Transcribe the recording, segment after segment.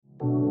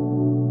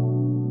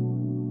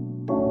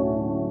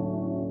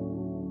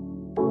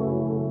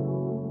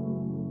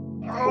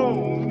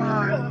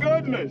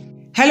goodness.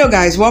 Hello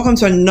guys, welcome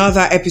to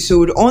another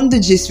episode on The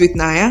Gist with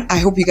Naya. I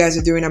hope you guys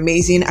are doing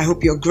amazing. I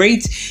hope you're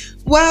great.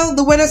 Well,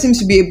 the weather seems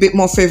to be a bit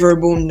more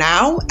favorable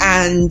now,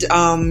 and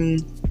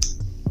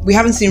we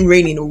haven't seen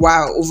rain in a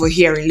while over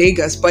here in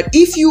Lagos. But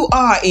if you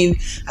are in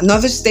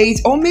another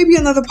state or maybe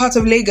another part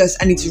of Lagos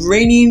and it's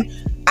raining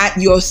at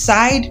your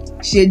side,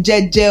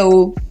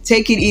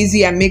 take it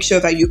easy and make sure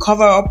that you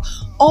cover up.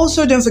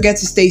 Also, don't forget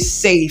to stay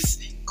safe.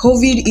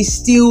 COVID is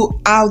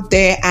still out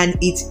there and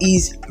it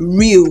is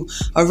real.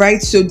 All right.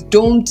 So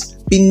don't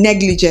be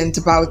negligent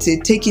about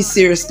it. Take it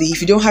seriously. If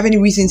you don't have any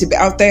reason to be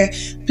out there,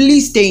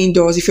 please stay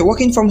indoors. If you're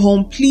working from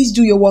home, please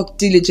do your work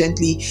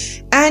diligently.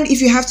 And if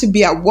you have to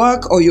be at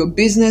work or your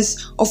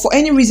business or for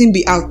any reason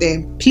be out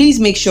there, please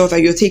make sure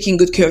that you're taking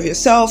good care of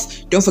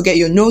yourself. Don't forget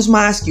your nose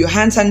mask, your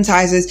hand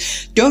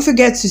sanitizers. Don't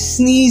forget to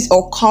sneeze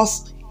or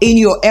cough in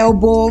your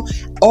elbow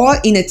or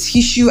in a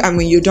tissue. And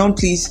when you're done,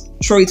 please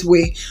throw it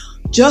away.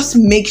 Just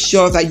make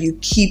sure that you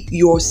keep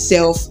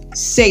yourself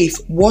safe.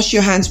 Wash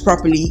your hands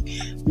properly.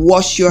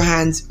 Wash your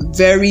hands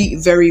very,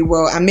 very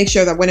well. And make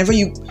sure that whenever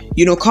you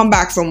come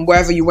back from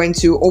wherever you went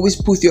to,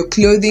 always put your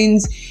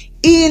clothing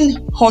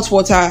in hot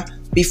water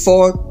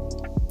before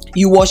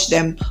you wash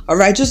them. All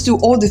right. Just do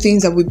all the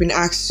things that we've been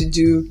asked to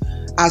do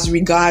as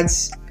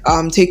regards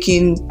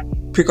taking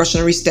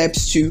precautionary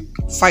steps to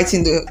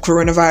fighting the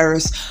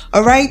coronavirus.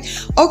 All right.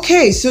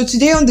 Okay. So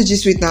today on The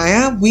Gist with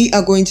Naya, we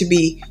are going to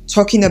be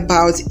talking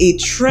about a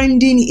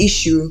trending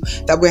issue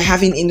that we're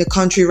having in the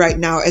country right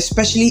now,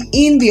 especially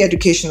in the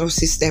educational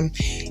system.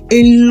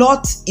 A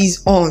lot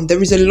is on.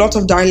 There is a lot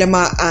of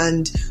dilemma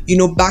and,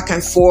 back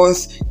and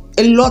forth.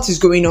 A lot is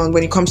going on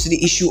when it comes to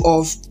the issue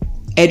of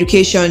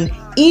education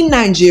in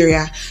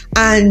Nigeria.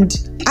 And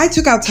I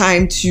took out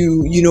time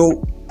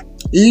to,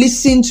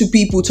 listen to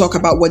people talk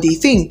about what they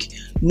think.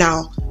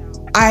 Now,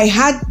 I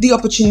had the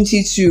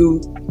opportunity to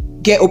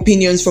get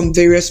opinions from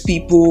various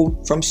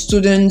people, from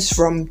students,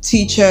 from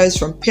teachers,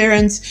 from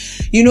parents,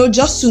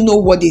 just to know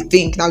what they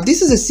think. Now,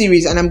 this is a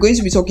series and I'm going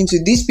to be talking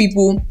to these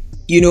people,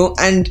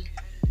 and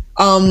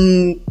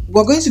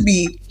we're going to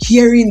be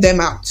hearing them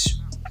out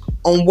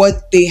on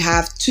what they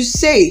have to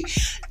say.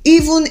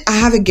 Even I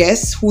have a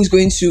guest who is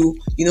going to,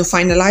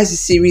 finalize the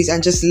series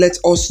and just let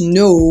us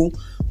know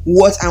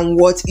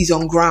what is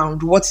on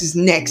ground, what is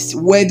next,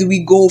 where do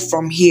we go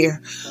from here?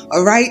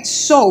 All right.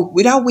 So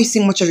without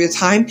wasting much of your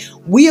time,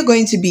 we are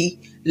going to be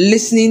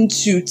listening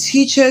to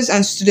teachers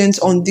and students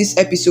on this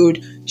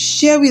episode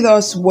share with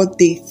us what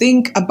they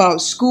think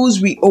about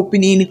schools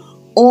reopening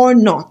or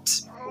not.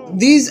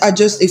 These are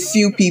just a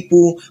few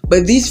people,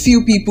 but these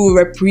few people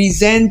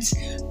represent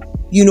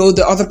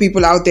the other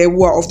people out there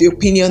who are of the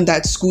opinion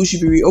that schools should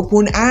be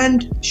reopened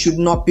and should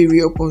not be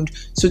reopened.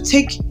 So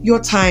take your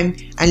time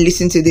and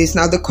listen to this.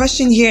 Now, the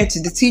question here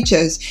to the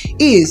teachers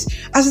is,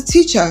 as a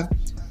teacher,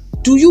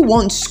 do you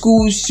want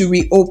schools to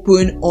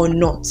reopen or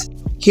not?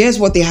 Here's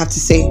what they have to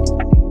say.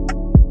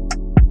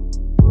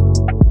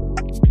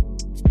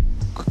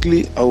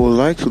 Quickly, I would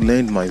like to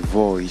lend my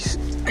voice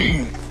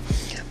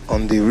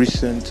on the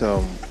recent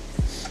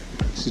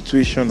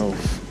situation of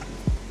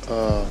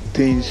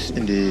things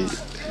in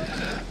the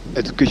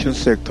education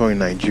sector in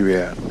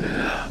Nigeria.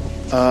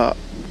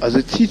 As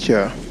a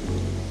teacher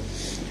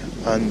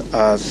and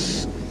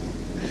as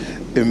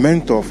a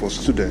mentor for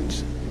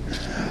students,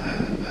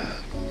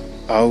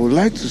 I would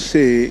like to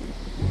say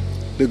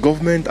the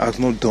government has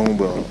not done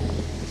well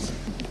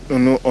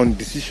on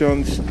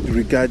decisions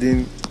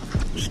regarding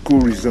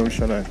school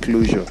resumption and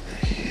closure.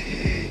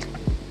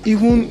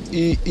 Even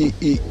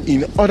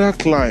in other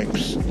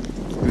climes,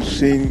 we've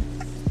seen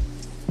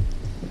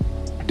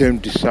them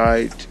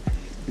decide.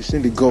 You've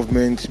seen the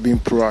government being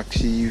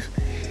proactive.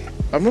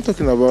 I'm not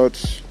talking about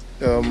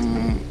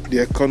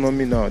the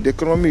economy now. The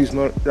economy is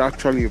not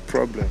actually a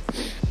problem.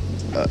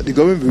 The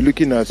government will be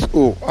looking at,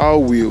 how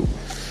will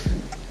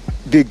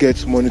they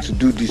get money to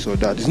do this or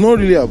that? It's not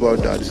really about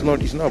that. It's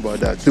not about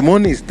that. The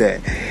money is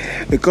there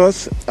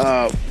because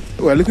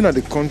we're looking at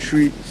the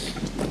country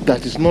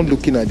that is not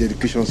looking at the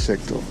education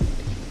sector.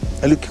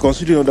 And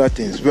considering other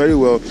things very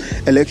well,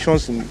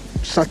 elections in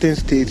certain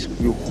states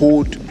will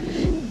hold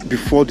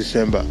before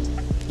December.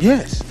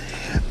 Yes,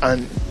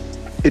 and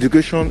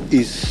education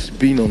is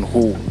being on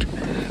hold,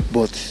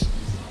 but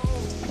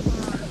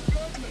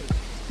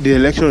the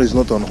election is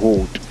not on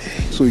hold,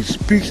 so it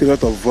speaks a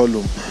lot of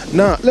volume.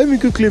 Now, let me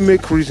quickly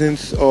make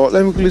reasons, or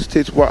let me quickly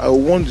state why I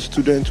want the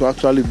students to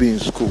actually be in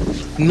school.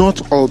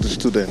 Not all the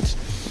students,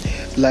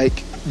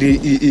 like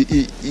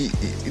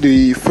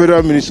the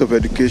Federal Minister of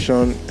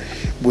Education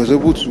was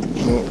able to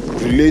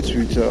relate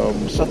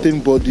with certain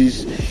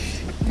bodies,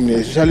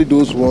 especially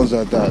those ones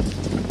that are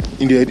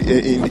in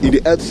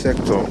the health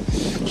sector.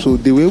 So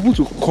they were able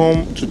to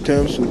come to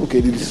terms with, they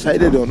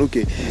decided on,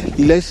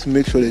 let's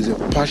make sure there's a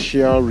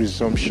partial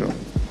resumption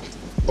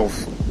of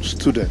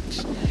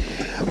students.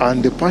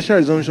 And the partial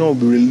resumption will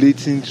be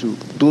relating to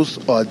those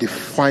who are the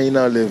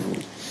final level,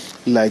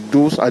 like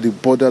those at the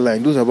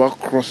borderline, those about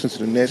crossing to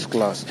the next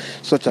class,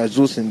 such as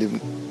those in the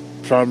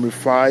primary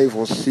 5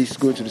 or 6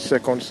 going to the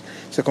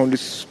secondary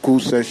school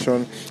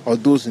session, or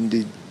those in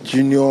the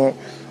junior,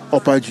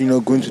 upper junior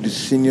going to the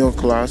senior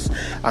class,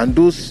 and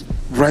those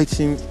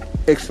writing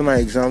external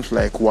exams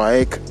like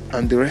WAEC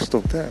and the rest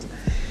of them.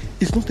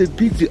 It's not a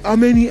big deal. How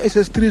many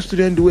SS3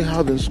 students do we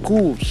have in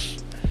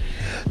schools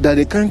that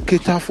they can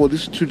cater for the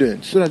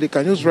students so that they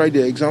can just write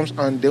their exams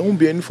and there won't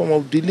be any form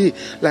of delay?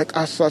 Like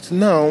as at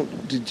now,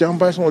 the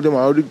JAMB, some of them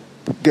are already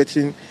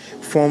getting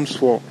forms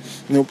for,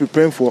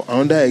 preparing for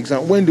another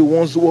exam, when the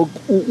ones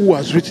who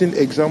has written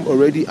exam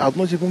already have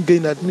not even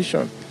gained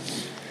admission.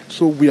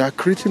 So we are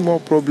creating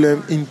more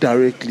problem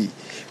indirectly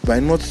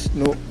by not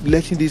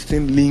letting this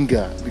thing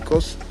linger,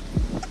 because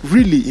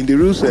really, in the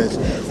real sense,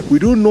 we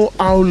don't know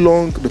how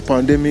long the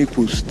pandemic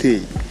will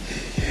stay.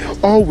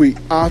 All we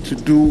have to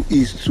do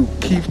is to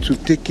keep to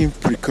taking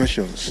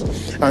precautions.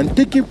 And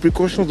taking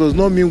precautions does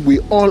not mean we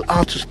all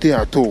have to stay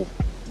at home.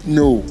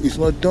 No, it's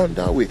not done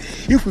that way.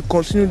 If we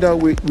continue that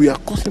way, we are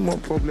causing more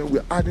problem. We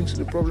are adding to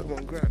the problem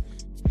on ground.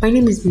 My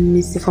name is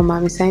Missy from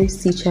I'm a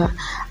science teacher.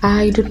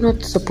 I do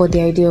not support the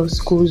idea of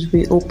schools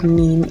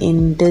reopening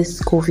in this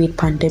COVID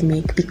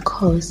pandemic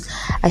because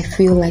I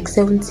feel like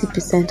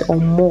 70% or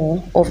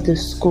more of the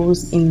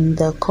schools in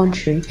the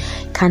country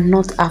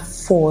cannot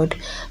afford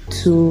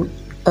to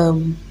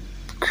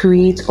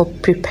create or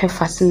prepare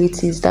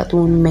facilities that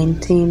will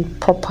maintain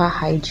proper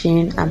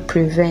hygiene and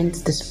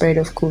prevent the spread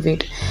of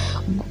COVID.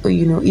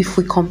 If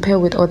we compare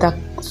with other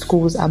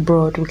schools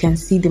abroad, we can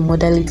see the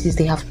modalities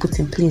they have put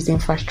in place, the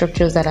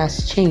infrastructures that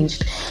has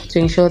changed to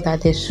ensure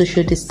that there's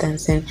social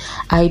distancing.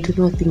 I do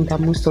not think that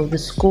most of the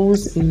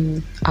schools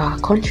in our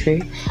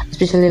country,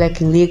 especially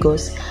like in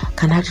Lagos,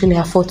 can actually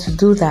afford to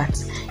do that.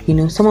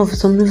 Some of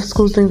the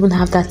schools don't even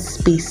have that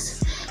space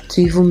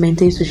to even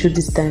maintain social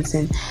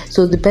distancing.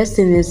 So the best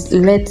thing is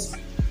let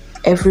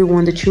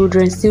everyone, the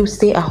children, still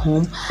stay at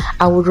home.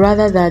 I would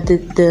rather that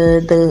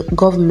the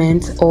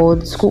government or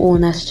the school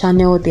owners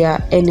channel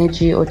their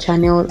energy or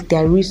channel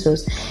their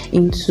resource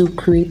into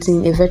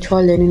creating a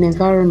virtual learning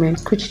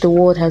environment, which the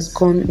world has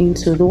gone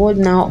into. The world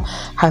now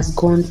has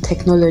gone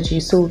technology,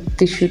 so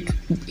they should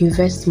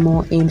invest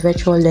more in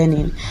virtual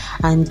learning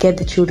and get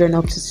the children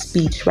up to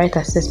speed, write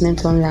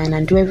assessment online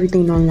and do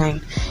everything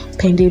online,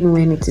 pending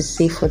when it is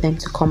safe for them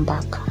to come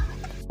back.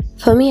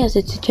 For me as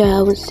a teacher,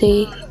 I would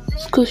say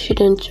schools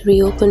shouldn't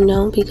reopen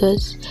now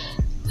because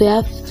we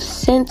have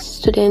sent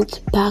students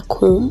back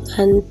home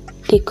and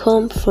they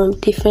come from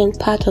different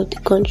parts of the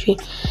country.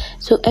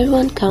 So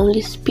everyone can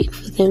only speak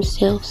for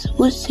themselves.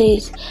 Who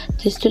says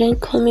the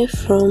student coming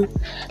from,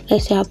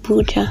 let's say,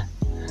 Abuja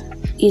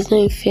is not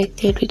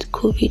infected with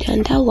COVID,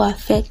 and that will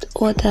affect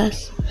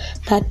others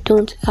that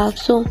don't have.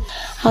 So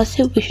I'll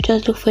say we should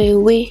just look for a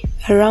way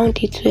around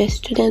it where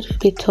students will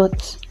be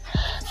taught.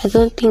 I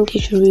don't think they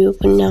should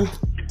reopen now.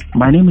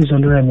 My name is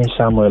Oluremi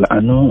Samuel.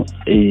 I'm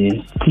a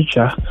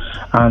teacher,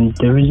 and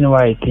the reason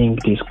why I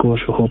think the school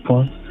should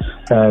open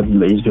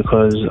is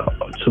because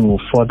to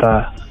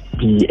further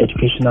the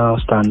educational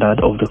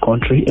standard of the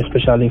country,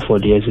 especially for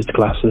the exit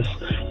classes.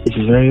 It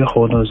is very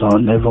onus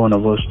on every one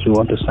of us to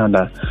understand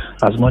that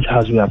as much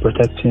as we are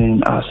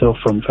protecting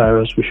ourselves from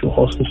virus, we should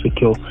also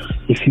secure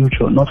the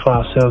future, not for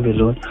ourselves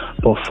alone,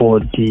 but for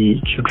the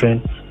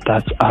children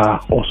that are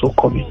also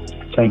coming.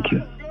 Thank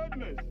you.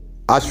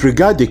 As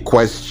regards the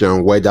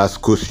question whether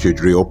schools should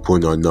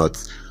reopen or not,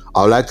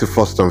 I would like to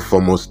first and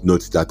foremost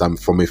note that I'm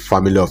from a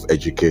family of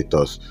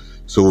educators.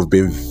 So we've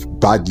been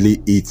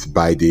badly hit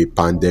by the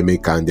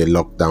pandemic and the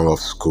lockdown of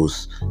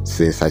schools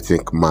since I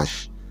think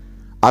March.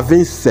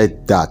 Having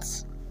said that,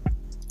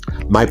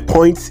 my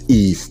point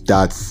is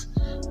that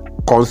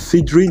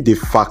considering the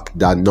fact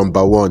that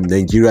number one,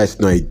 Nigeria is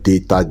not a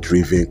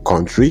data-driven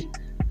country,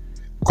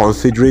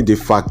 considering the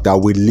fact that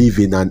we live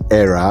in an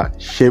era,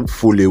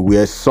 shamefully,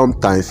 where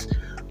sometimes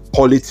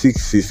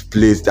politics is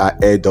placed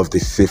ahead of the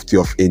safety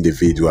of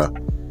individual.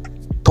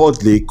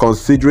 Thirdly,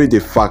 considering the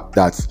fact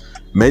that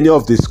many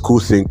of the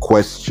schools in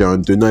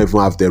question do not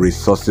even have the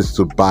resources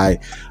to buy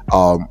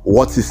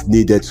what is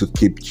needed to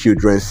keep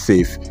children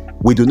safe.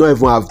 We do not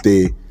even have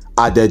the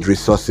added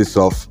resources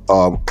of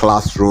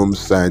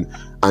classrooms and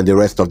the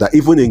rest of that,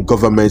 even in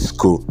government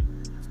school.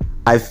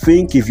 I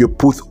think if you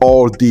put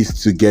all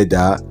these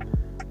together,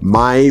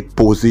 my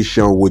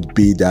position would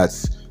be that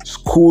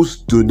schools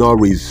do not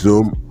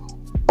resume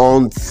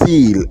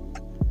until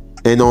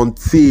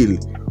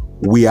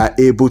we are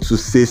able to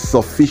say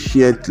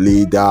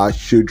sufficiently that our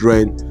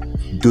children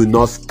do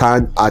not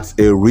stand at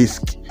a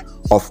risk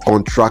of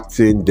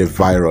contracting the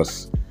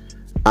virus.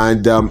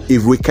 And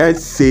if we can't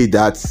say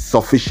that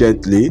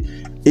sufficiently,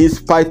 in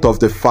spite of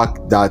the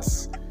fact that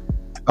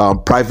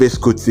private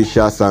school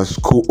teachers and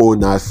school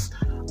owners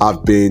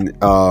have been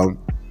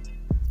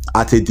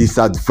at a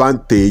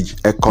disadvantage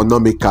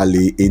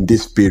economically in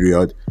this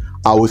period,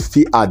 I will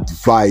still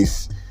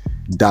advise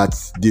that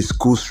the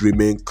schools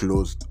remain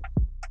closed.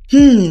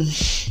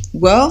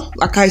 Well,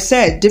 like I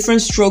said,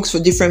 different strokes for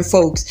different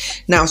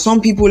folks. Now, some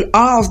people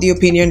are of the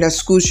opinion that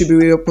schools should be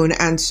reopened,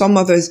 and some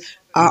others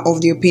are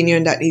of the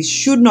opinion that it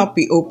should not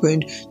be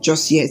opened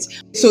just yet.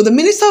 So the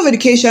Minister of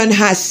Education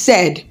has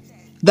said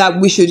that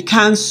we should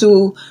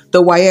cancel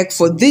the WAEC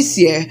for this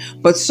year,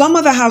 but some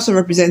other House of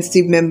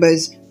Representative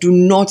members do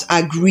not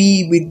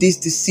agree with this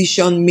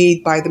decision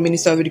made by the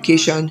Minister of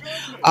Education.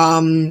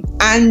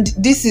 And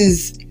this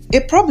is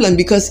a problem,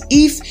 because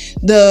if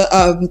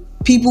the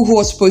people who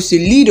are supposed to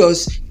lead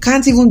us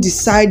can't even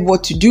decide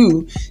what to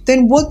do,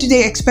 then what do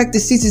they expect the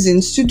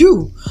citizens to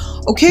do?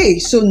 Okay,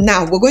 so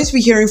now we're going to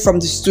be hearing from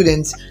the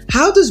students.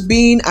 How does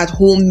being at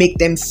home make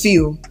them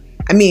feel?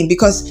 I mean,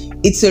 because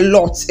it's a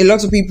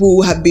lot of people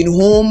who have been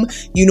home,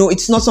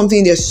 it's not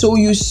something they're so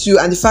used to,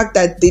 and the fact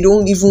that they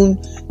don't even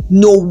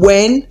know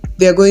when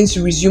they're going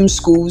to resume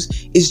schools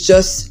is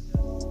just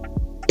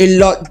a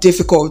lot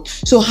difficult.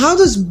 So how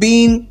does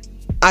being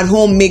at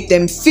home make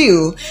them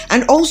feel?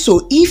 And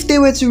also, if they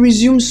were to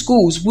resume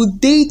schools,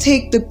 would they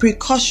take the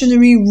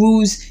precautionary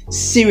rules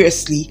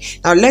seriously?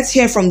 Now let's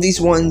hear from these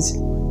ones.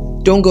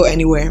 Don't go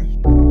anywhere.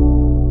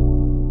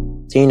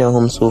 Staying at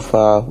home so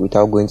far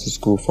without going to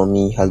school for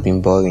me has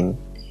been boring.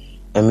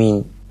 I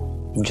mean,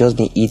 we've just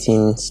been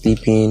eating,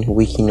 sleeping,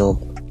 waking up.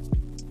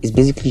 It's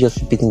basically just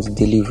repeating the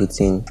daily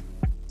routine.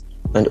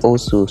 And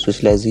also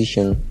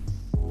socialization.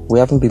 We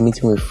haven't been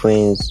meeting with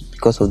friends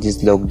because of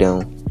this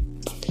lockdown.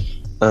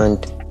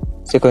 And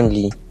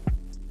secondly,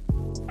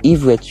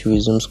 if we're to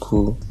resume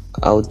school,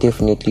 I'll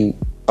definitely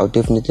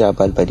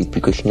abide by the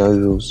precautionary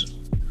rules,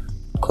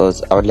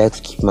 because I would like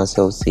to keep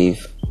myself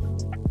safe.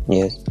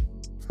 Yes.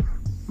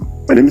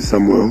 My name is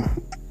Samuel.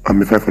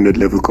 I'm a 500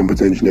 level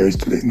computer engineering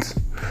student.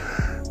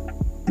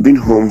 Being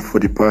home for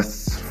the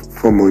past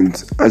 4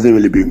 months hasn't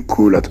really been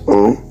cool at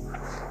all,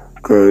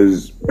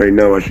 because by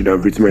now I should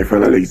have written my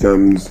final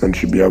exams and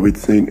should be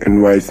awaiting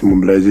NYSC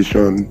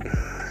mobilization,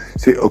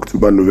 say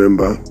October,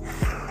 November.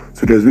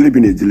 So there's really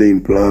been a delay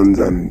in plans,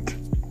 and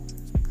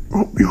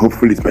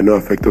hopefully it might not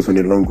affect us on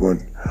the long run.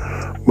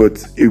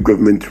 But if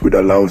government would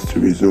allow us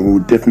to resume,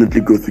 we'll definitely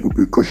go through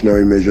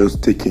precautionary measures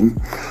taken.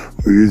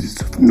 We'll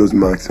use nose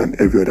masks and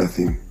every other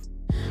thing.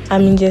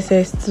 I'm in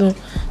JSS2,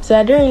 so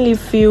I don't really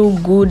feel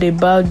good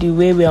about the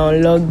way we're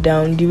on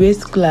lockdown, the way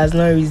school has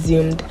not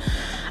resumed.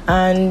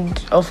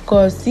 And of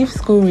course, if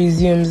school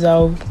resumes,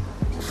 I'll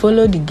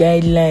follow the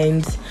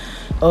guidelines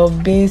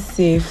of being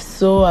safe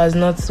so as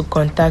not to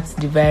contact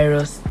the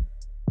virus.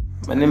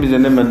 My name is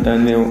Enema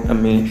Daniel.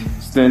 I'm a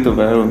student of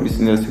Iron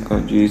Senior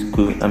Secondary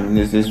School. I'm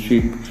in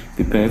SS3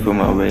 preparing for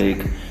my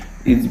WAEC.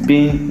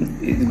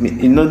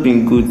 It's not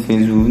been good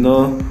since we've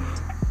not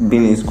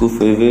been in school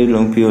for a very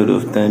long period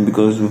of time,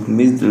 because we've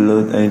missed a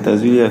lot and it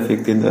has really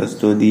affected our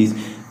studies.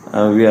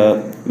 And we are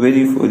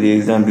ready for the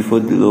exam before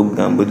the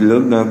lockdown, but the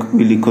lockdown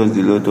really caused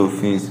a lot of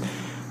things.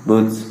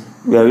 But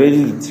we are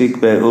ready to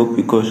take by all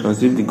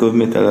precautions if the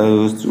government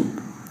allows us to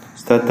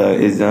start our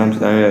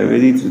exams, and we are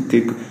ready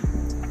to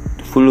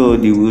follow all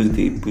the rules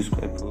they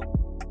prescribe for.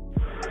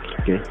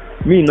 Okay,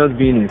 me not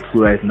being in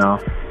school right now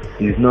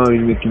is not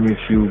really making me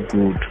feel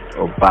good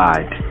or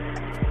bad,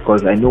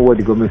 because I know what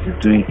the government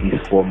is doing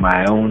is for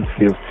my own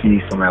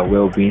safety, for my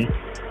well-being.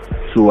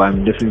 So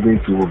I'm definitely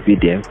going to obey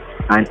them.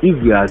 And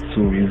if we are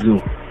to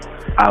resume,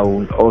 I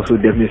will also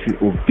definitely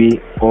obey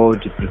all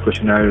the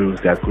precautionary rules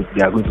they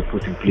are going to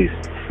put in place.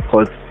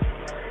 Because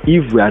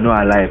if we are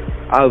not alive,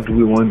 how do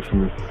we want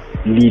to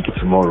lead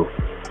tomorrow?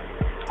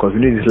 Because we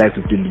need this life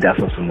to be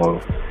leaders of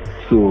tomorrow.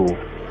 So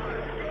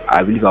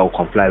I believe I will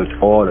comply with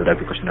all of the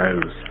precautionary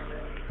rules.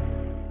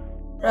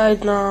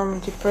 Right now I'm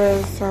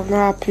depressed, I'm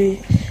not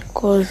happy,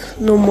 because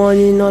no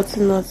money,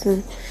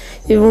 nothing.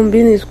 Even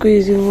being in school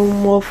is even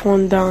more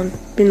fun than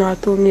being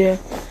at home here.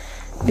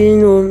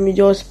 Being home, you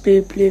just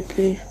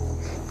play.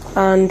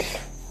 And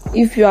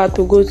if you are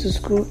to go to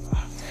school,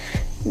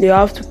 they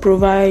have to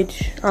provide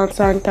hand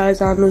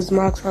sanitizer, nose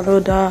masks and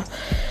other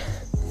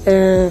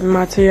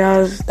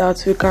materials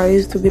that we can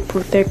use to be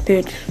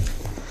protected.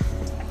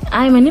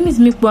 Hi, my name is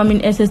Mikbo. I'm in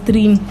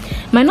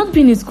SS3. My not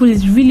being in school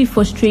is really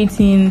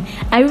frustrating.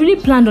 I really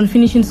planned on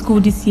finishing school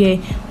this year,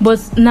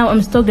 but now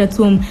I'm stuck at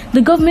home.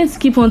 The government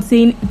keep on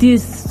saying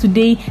this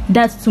today,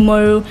 that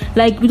tomorrow.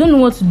 Like, we don't know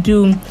what to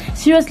do.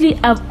 Seriously,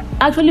 I've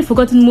actually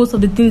forgotten most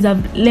of the things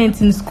I've learned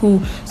in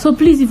school. So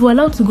please, if we're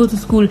allowed to go to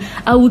school,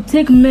 I would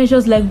take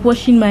measures like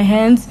washing my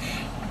hands,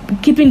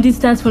 keeping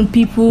distance from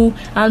people,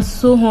 and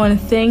so on.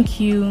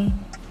 Thank you.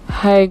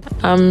 Hi,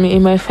 I'm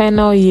in my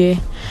final year.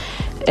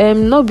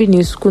 Not being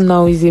in school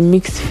now is a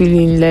mixed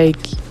feeling. Like,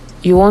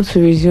 you want to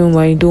resume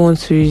or you don't want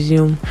to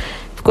resume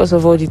because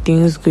of all the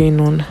things going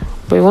on.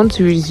 But I want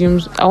to resume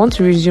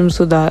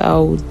so that I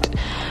would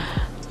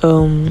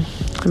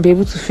be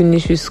able to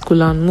finish with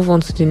school and move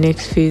on to the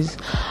next phase.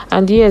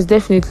 And yes,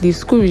 definitely, if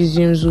school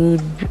resumes,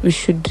 we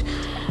should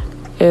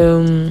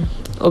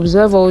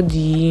observe all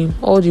the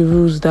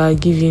rules that are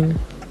given,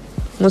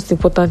 most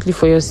importantly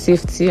for your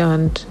safety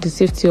and the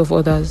safety of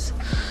others.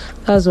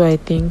 That's what I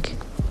think.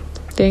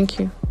 Thank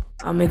you.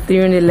 I'm a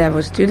 300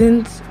 level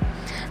student.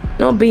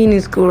 Not being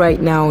in school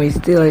right now is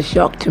still a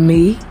shock to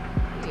me.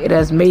 It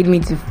has made me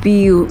to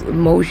feel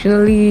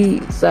emotionally,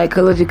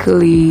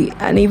 psychologically,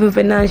 and even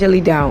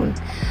financially down.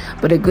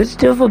 But the good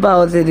stuff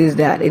about it is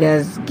that it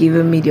has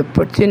given me the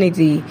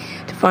opportunity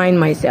to redefine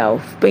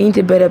myself, paint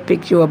a better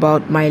picture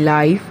about my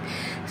life,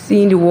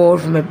 seeing the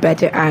world from a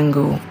better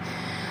angle.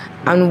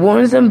 And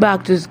once I'm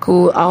back to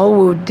school, I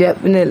will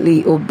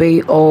definitely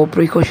obey all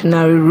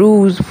precautionary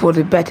rules for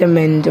the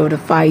betterment of the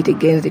fight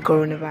against the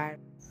coronavirus.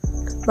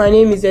 My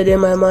name is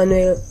Edema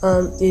Emmanuel.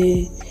 I'm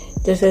a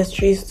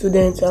SS3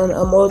 student and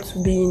I'm about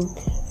to be in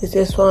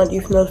SS1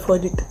 if not for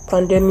the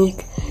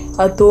pandemic.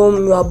 At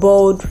home, we are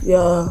bored, we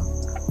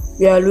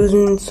are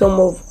losing some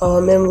of our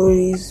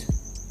memories,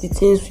 the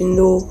things we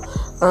know,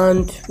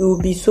 and we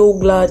will be so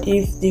glad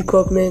if the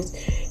government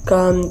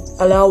can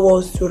allow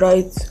us to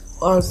write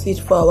and sit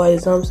for our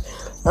exams,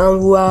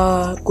 and we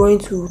are going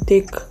to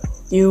take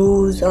the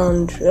rules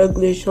and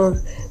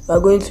regulations. We are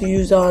going to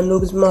use our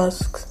nose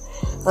masks,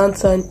 hand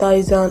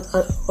sanitizer,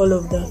 and all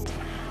of that.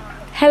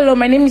 Hello,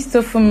 my name is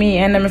Tofumi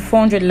and I'm a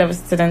 400 level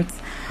student.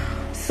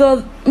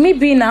 So me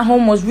being at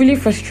home was really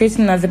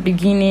frustrating at the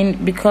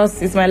beginning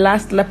because it's my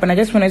last lap and I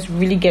just wanted to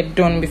really get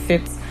done with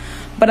it.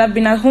 But I've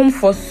been at home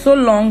for so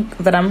long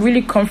that I'm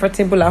really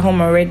comfortable at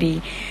home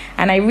already,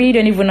 and I really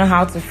don't even know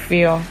how to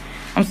feel.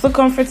 I'm so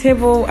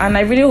comfortable and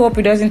I really hope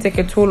it doesn't take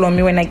a toll on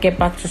me when I get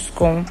back to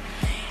school.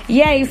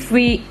 Yeah, if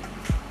we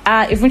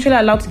are eventually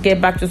allowed to get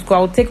back to school,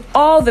 I'll take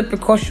all the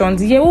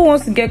precautions. Yeah, who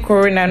wants to get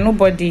corona?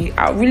 Nobody.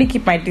 I'll really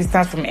keep my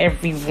distance from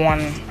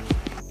everyone.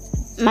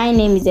 My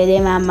name is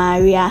Edema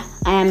Maria.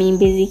 I am in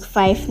Basic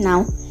 5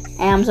 now.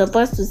 I am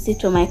supposed to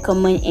sit for my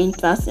common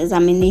entrance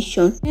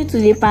examination. Due to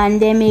the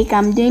pandemic,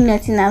 I'm doing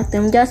nothing at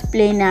home, just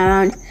playing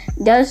around.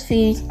 Just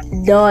feel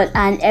dull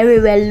and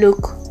everywhere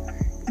look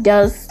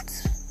just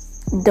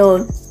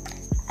dull.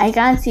 I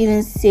can't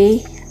even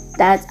say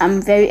that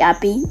I'm very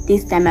happy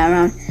this time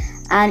around.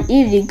 And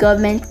if the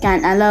government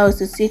can allow us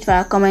to sit for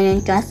our common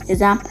entrance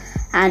exam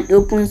and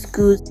open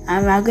schools,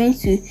 and we are going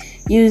to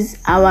use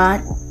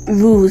our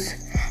rules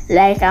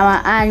like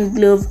our hand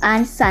glove,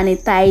 hand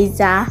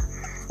sanitizer,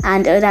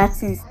 and other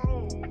things.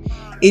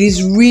 It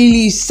is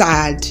really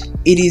sad.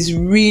 It is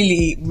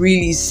really,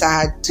 really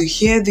sad to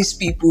hear these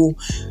people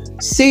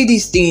say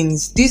these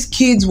things. These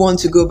kids want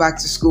to go back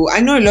to school.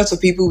 I know a lot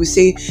of people will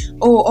say,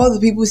 oh, all the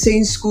people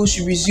saying school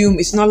should resume,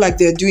 it's not like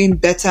they're doing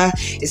better.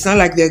 It's not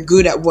like they're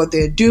good at what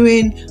they're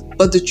doing.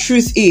 But the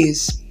truth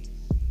is,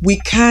 we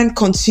can't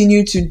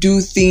continue to do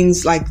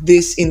things like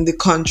this in the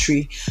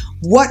country.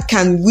 What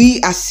can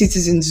we as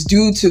citizens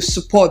do to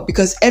support?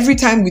 Because every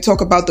time we talk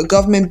about the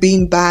government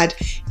being bad,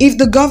 if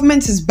the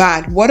government is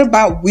bad, what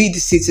about we the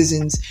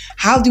citizens?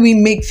 How do we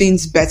make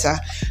things better?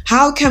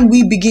 How can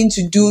we begin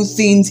to do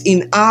things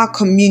in our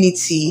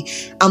community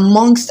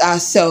amongst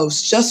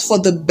ourselves just for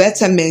the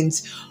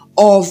betterment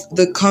of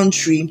the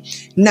country?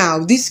 Now,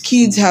 these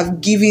kids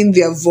have given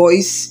their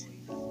voice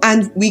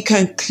and we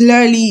can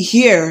clearly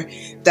hear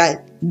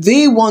that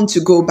they want to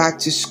go back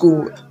to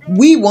school.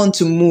 We want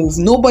to move.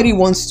 Nobody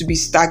wants to be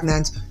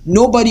stagnant.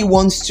 Nobody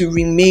wants to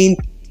remain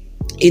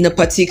in a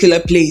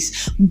particular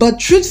place. But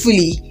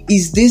truthfully,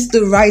 is this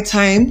the right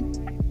time?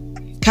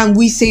 Can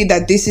we say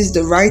that this is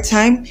the right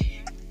time?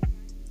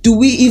 Do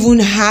we even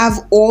have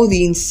all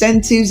the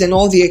incentives and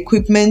all the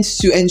equipment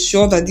to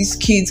ensure that these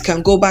kids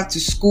can go back to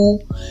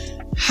school?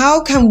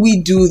 How can we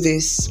do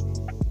this?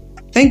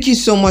 Thank you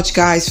so much,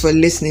 guys, for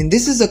listening.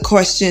 This is a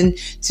question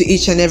to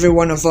each and every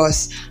one of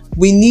us.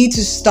 We need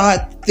to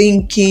start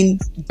thinking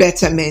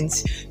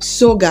betterment.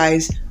 So,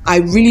 guys, I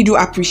really do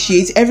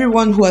appreciate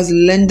everyone who has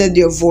lended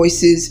their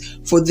voices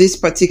for this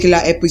particular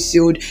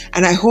episode.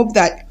 And I hope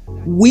that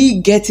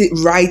we get it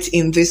right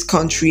in this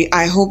country.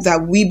 I hope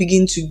that we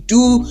begin to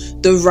do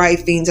the right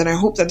things. And I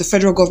hope that the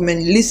federal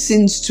government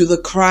listens to the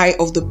cry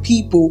of the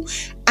people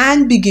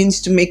and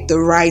begins to make the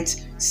right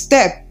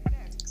step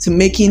to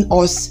making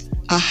us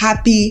a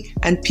happy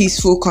and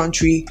peaceful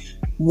country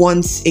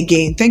once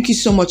again. Thank you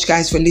so much,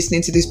 guys, for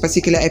listening to this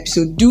particular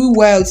episode. Do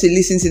well to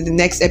listen to the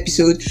next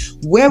episode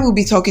where we'll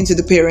be talking to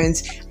the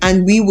parents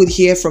and we will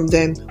hear from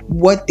them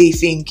what they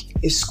think,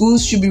 if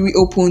schools should be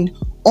reopened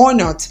or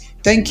not.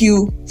 Thank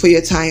you for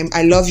your time.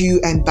 I love you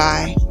and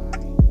bye.